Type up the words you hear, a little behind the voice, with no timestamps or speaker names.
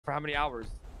For how many hours?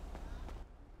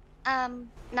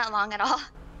 Not long at all.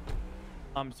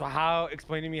 So how?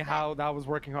 Explain to me how that was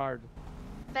working hard.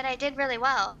 But I did really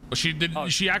well. She did. Oh.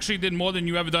 She actually did more than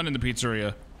you ever done in the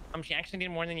pizzeria. She actually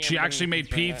did more than you. She actually made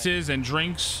pizzas and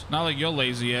drinks. Not like you're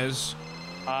lazy as.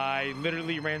 I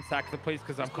literally ransacked the place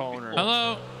because I'm co-owner.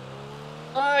 Hello.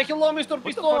 Hello, Mr. What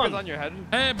Piston. the fuck is on your head?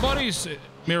 Hey, buddies.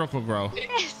 Miracle Grow.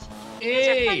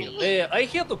 Hey, I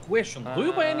have a question. Do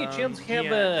you by any chance have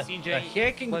a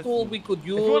hacking tool we could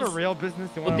use? If you want a real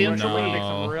business, you want to potentially make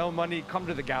some real money, come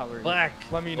to the gallery. Black.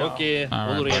 Let me know. Okay.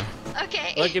 All right.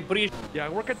 Okay. Like appreciate. Yeah,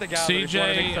 work at the gallery.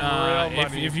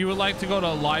 CJ, if you would like to go to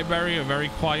a library, a very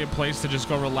quiet place to just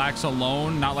go relax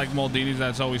alone, not like Maldini's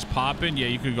that's always popping, yeah,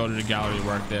 you could go to the gallery,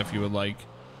 work there if you would like.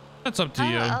 That's up to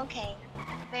you. Okay.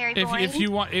 Very boring. If you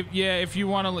want, if you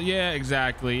want to, yeah,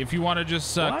 exactly. If you want to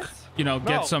just you know,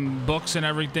 get some books and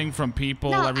everything from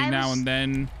people every now and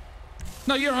then.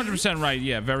 No, you're 100% right.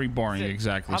 Yeah, very boring.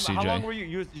 Exactly, CJ. How long were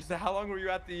you said how long were you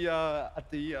at the what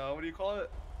do you call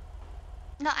it?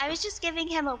 No, I was just giving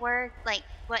him a word like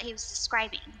what he was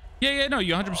describing. Yeah, no,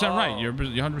 you're 100% right. You're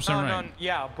 100% right. No,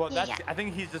 yeah, but that's I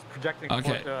think he's just projecting.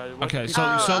 Okay. Okay. So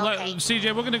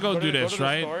CJ, we're gonna go do this,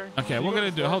 right? Okay, we're gonna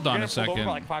do. Hold on a second.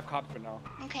 Like 5 cops for now.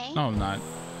 Okay. No, I'm not.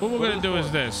 What we're gonna do is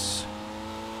this.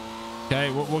 Okay,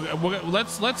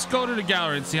 let's go to the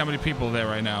gallery and see how many people are there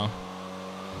right now.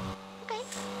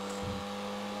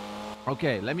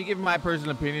 Okay, let me give my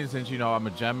personal opinion since you know I'm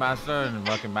a gem master and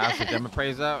a fucking master gem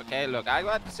appraiser. Okay, look, I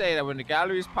got to say that when the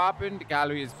gallery is popping, the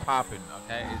gallery is popping.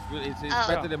 Okay, it's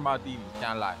better than Maldini's,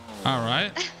 can't lie. All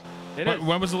right.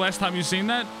 When was the last time you seen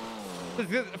that?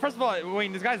 First of all,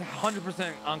 Wayne, this guy's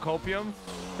 100% on copium.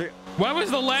 When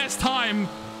was the last time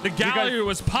the gallery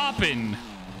was popping?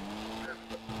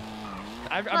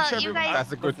 I'm sure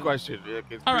that's a good question.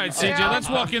 All right, CJ, let's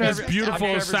walk in this beautiful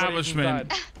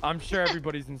establishment. I'm sure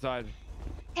everybody's inside.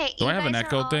 Hey, do I have an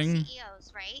echo thing?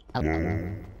 CEOs, right? Oh,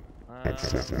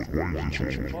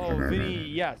 Vinny,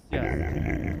 yes.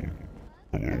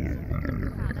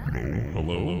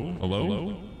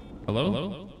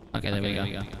 Hello? Okay, there we go.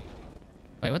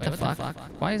 Wait, what the fuck?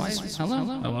 Why is this?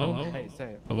 Hello? Hey, say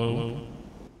it. Hello?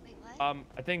 Wait, what?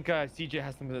 I think CJ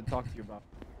has something to talk to you about.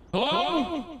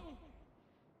 Hello?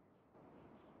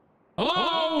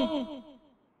 Hello?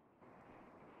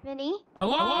 Vinny?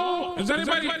 Hello? Is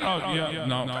anybody? Oh, yeah,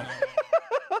 no.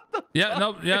 Yeah,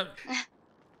 no, yeah.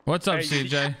 What's up,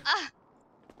 CJ?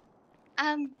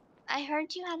 I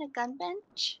heard you had a gun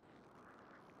bench.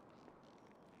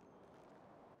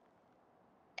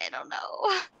 I don't know.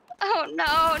 Oh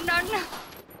no. No, you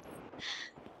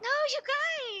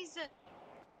guys.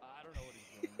 I don't know what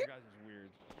he's doing. You guys are weird.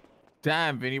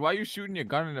 Damn, Vinny, why are you shooting your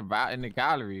gun in the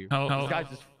gallery? This guy's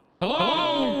just.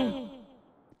 Hello?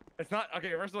 It's not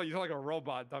okay. First of all, you sound like a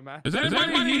robot, dumbass. Is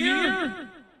anybody here?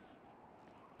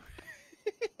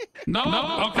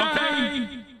 No.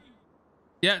 Okay.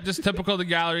 Yeah, just typical the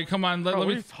gallery. Come on, let what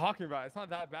me. are you talking about? It's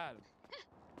not that bad.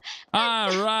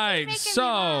 All right,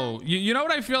 so you know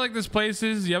what I feel like this place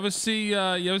is? You ever see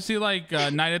like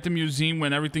Night at the Museum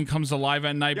when everything comes alive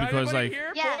at night because like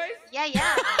here,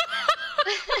 Yeah.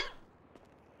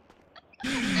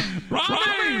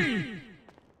 Robbie!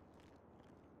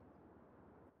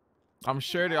 I'm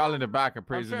sure they're all in the back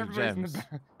appraising the gems.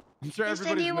 I'm sure Is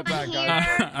everybody's in the back, anyone guys.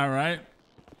 here? All right.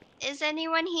 Is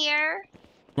anyone here?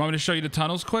 Want me to show you the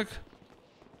tunnels quick?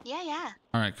 Yeah.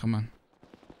 All right, come on.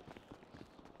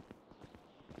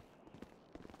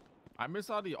 I miss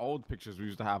all the old pictures we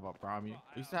used to have up, Rami.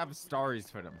 We used to have stories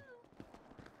for them.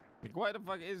 Like, what the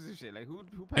fuck is this shit? Like, who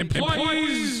paid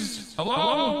Employees!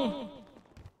 Hello?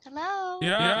 Hello?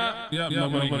 Yeah,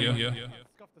 nobody here.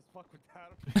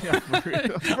 Yeah, for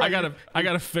real. I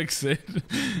gotta fix it.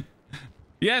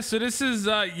 Yeah, so this is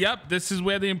yep, this is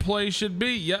where the employee should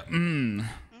be. Yep.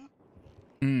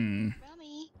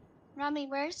 Rami,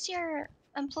 where's your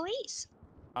employees?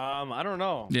 I don't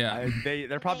know. Yeah.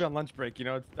 They're probably on lunch break. You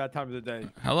know, it's that time of the day.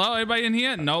 Hello, anybody in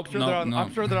here? Nope.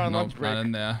 I'm sure they're on lunch break. Not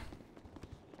in there.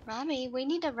 Rami, we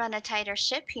need to run a tighter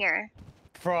ship here.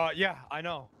 Yeah, I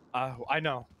know. I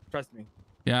know. Trust me.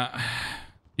 Yeah.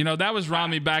 You know, that was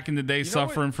Rami back in the day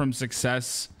suffering from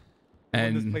success.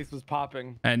 And this place was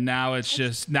popping. And now it's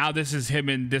just, now this is him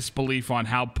in disbelief on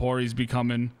how poor he's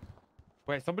becoming.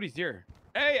 Wait, somebody's here.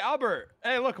 Hey, Albert.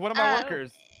 Hey, look, one of my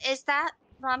workers. Is that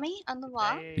Rami on the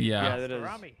wall? Hey, yeah, that is.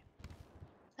 Rami.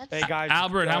 Hey, guys.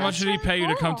 Albert, how much did he pay you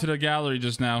to come to the gallery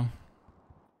just now?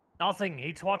 Nothing.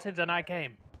 He twatted and I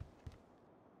came.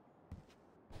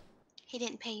 He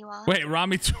didn't pay you all. Wait,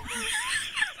 Rami.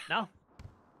 No.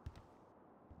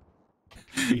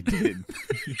 He did.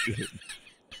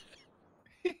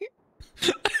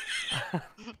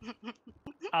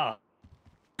 Oh.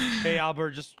 Hey,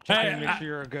 Albert, just check in and make sure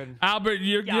you're good. Albert,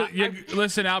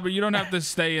 listen, Albert, you don't have to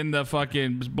stay in the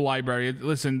fucking library.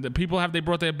 Listen, the people they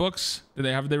brought their books? Did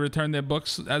they returned their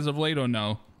books as of late or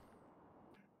no?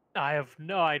 I have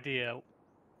no idea.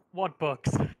 What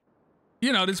books?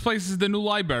 You know, this place is the new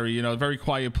library, you know, a very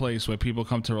quiet place where people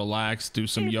come to relax, do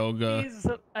some yoga. It is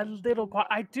a little quiet.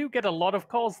 I do get a lot of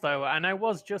calls, though, and I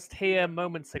was just here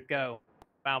moments ago,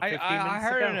 about 15 minutes ago. I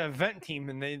heard an event team,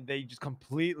 and they just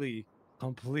completely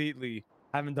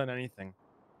haven't done anything.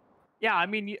 Yeah, I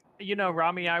mean, you know,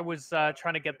 Rami, I was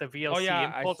trying to get the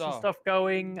VLC imports and stuff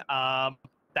going.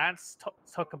 That's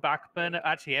took a back burner.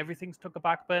 Actually, everything's took a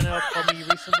back burner for me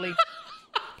recently.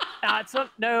 It's not.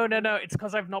 No. It's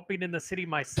because I've not been in the city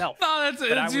myself. No,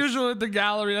 it's usual at the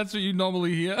gallery. That's what you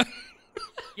normally hear.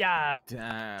 Yeah.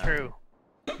 Damn. True.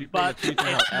 But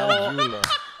it's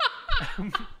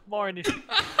more initiative.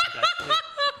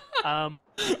 Yeah,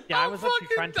 I was actually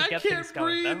trying to get things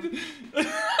going.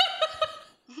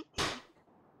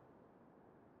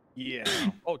 Yeah.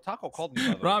 Oh, Taco called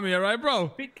me. Rami, all right, bro?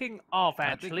 Speaking of,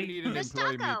 I think we actually, need an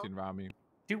employee meeting, Rami.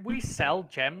 do we sell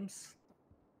gems?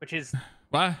 Which is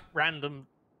what? Random.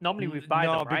 Normally we buy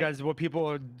them, right? No, because what people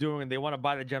are doing, they want to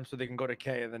buy the gems so they can go to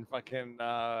K and then fucking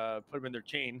put them in their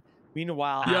chain.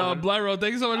 Meanwhile, yo, Blero,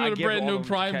 thanks so much for the brand new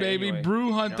Prime, baby. Anyway,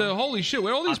 Brew Hunter. You know? Holy shit,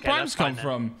 where all these Primes come then.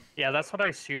 from? Yeah, that's what I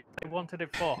assumed. I wanted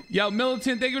it for. Yo,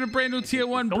 Militant, thank you for the brand new tier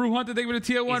 1. Brew Hunter, thank you for the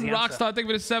tier 1. Rockstar, thank you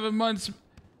for the 7 months.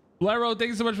 Blero, thank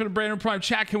you so much for the brand new Prime.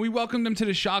 Chat, can we welcome them to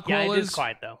the Shock Yeah, Rollers? it is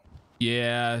quiet, though.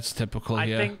 Yeah, it's typical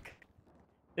here. I think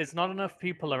there's not enough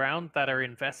people around that are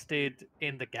invested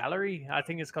in the gallery. I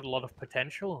think it's got a lot of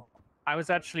potential. I was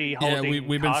actually holding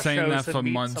we've been saying that for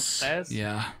months. Upstairs.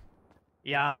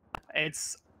 Yeah,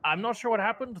 I'm not sure what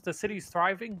happened. The city's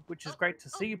thriving, which is great to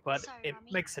see, but it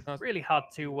makes it really hard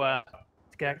to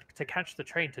catch the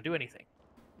train to do anything.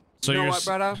 So you know what,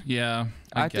 brother? Yeah,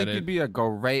 I think you'd be a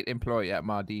great employee at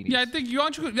Mardini's. Yeah, I think you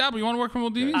want to. Yeah, but you want to work for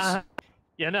Mardini's?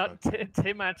 Yeah, no.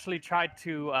 Tim actually tried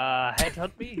to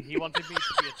headhunt me. He wanted me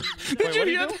to be a team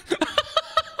leader. Wait,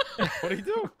 what did he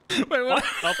do? What did he do? Wait, what?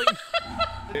 Nothing.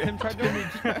 Tim try doing?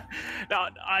 No,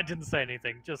 I didn't say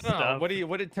anything. Just what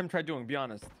did Tim try doing? Be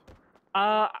honest.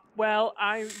 Well,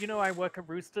 I work at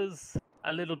Roosters.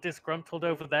 A little disgruntled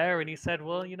over there, and he said,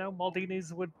 well, you know,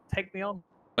 Maldini's would take me on.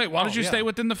 Wait, why don't you stay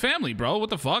within the family, bro? What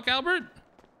the fuck, Albert?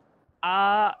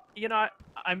 You know,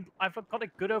 I've got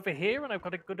it good over here, and I've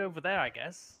got it good over there, I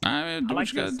guess. I mean, do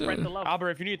what you gotta do. The love. Albert,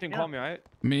 if you need anything, call me, all right?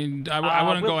 I mean, I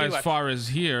wouldn't go as far as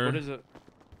here. What is it?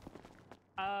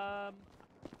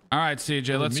 All right,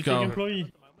 CJ, let's go.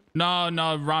 Employee?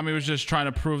 No, Rami was just trying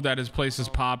to prove that his place is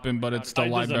popping, but it's the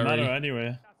library. It doesn't matter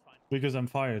anyway, because I'm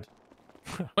fired.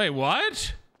 Wait,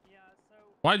 what?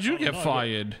 Why'd you get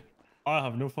fired? I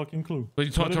have no fucking clue. But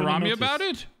you talked to Rami about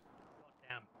it?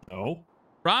 No.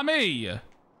 Rami!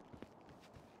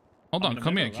 Hold on,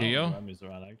 come here, Keo. Rami's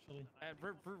around, actually.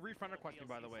 Refund request me,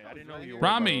 by the way. I didn't know you were.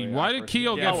 Rami, why did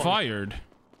Keo get fired?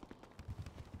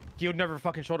 Keo never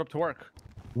fucking showed up to work.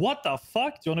 What the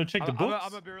fuck? Do you want to check the books?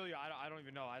 I'm a barely. I don't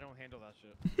even know. I don't handle that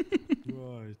shit.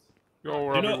 Right. Yo,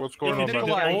 Rami, what's going on,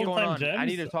 man? I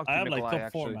need to talk to I have Nikolai, like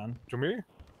top 4, man. To me?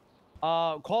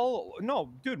 Call.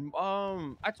 No, dude.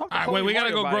 I talked to. Wait, we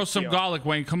gotta go grow some garlic,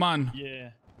 Wayne. Come on.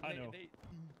 Yeah, I know.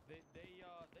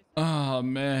 Oh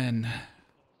man.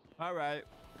 All right.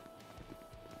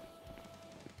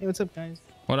 Hey, what's up, guys?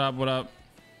 What up? What up?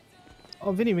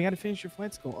 Oh, Vinny, we gotta finish your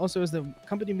flight school. Also, is the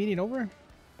company meeting over?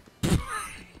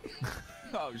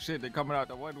 Oh shit, they're coming out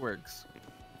the woodworks.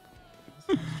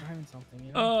 Driving something,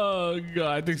 you know? Oh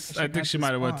god, I think she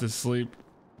might have went to sleep.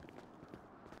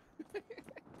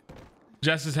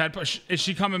 Jess's head. Is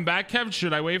she coming back, Kev?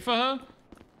 Should I wait for her?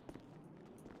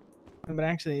 But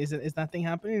actually, is that thing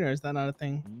happening, or is that not a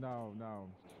thing? No.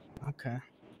 Okay.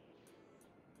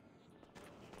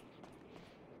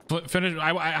 Finish.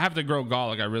 I have to grow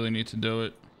garlic. I really need to do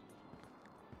it.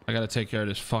 I gotta take care of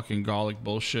this fucking garlic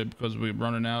bullshit because we're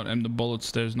running out and the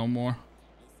bullets, there's no more.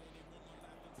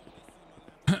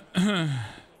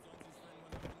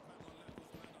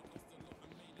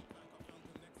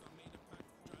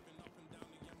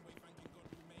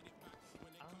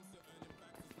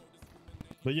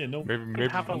 But yeah, no. Maybe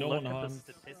Have a no look one at the harmed.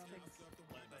 statistics.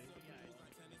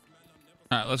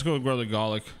 All right, let's go grow the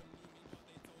garlic.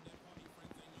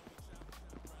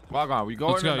 Log on. We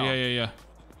going? Let's go. Yeah.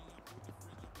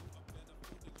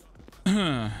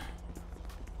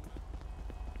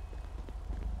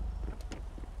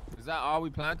 Is that all we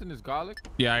planting? Is garlic?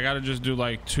 Yeah, I gotta just do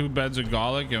like 2 beds of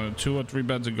garlic and 2 or 3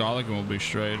 beds of garlic, and we'll be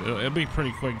straight. It'll be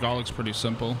pretty quick. Garlic's pretty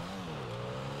simple.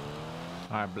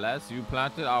 All right, bless. You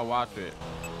plant it. I'll watch it.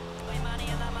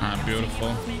 Ah,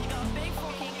 beautiful.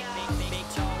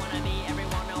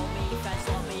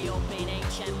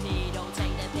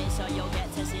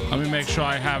 Let me make sure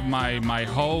I have my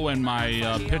hoe and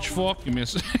my pitchfork. Give me a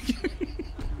second.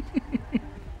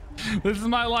 This is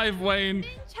my life, Wayne.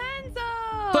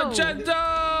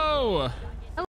 Vincenzo!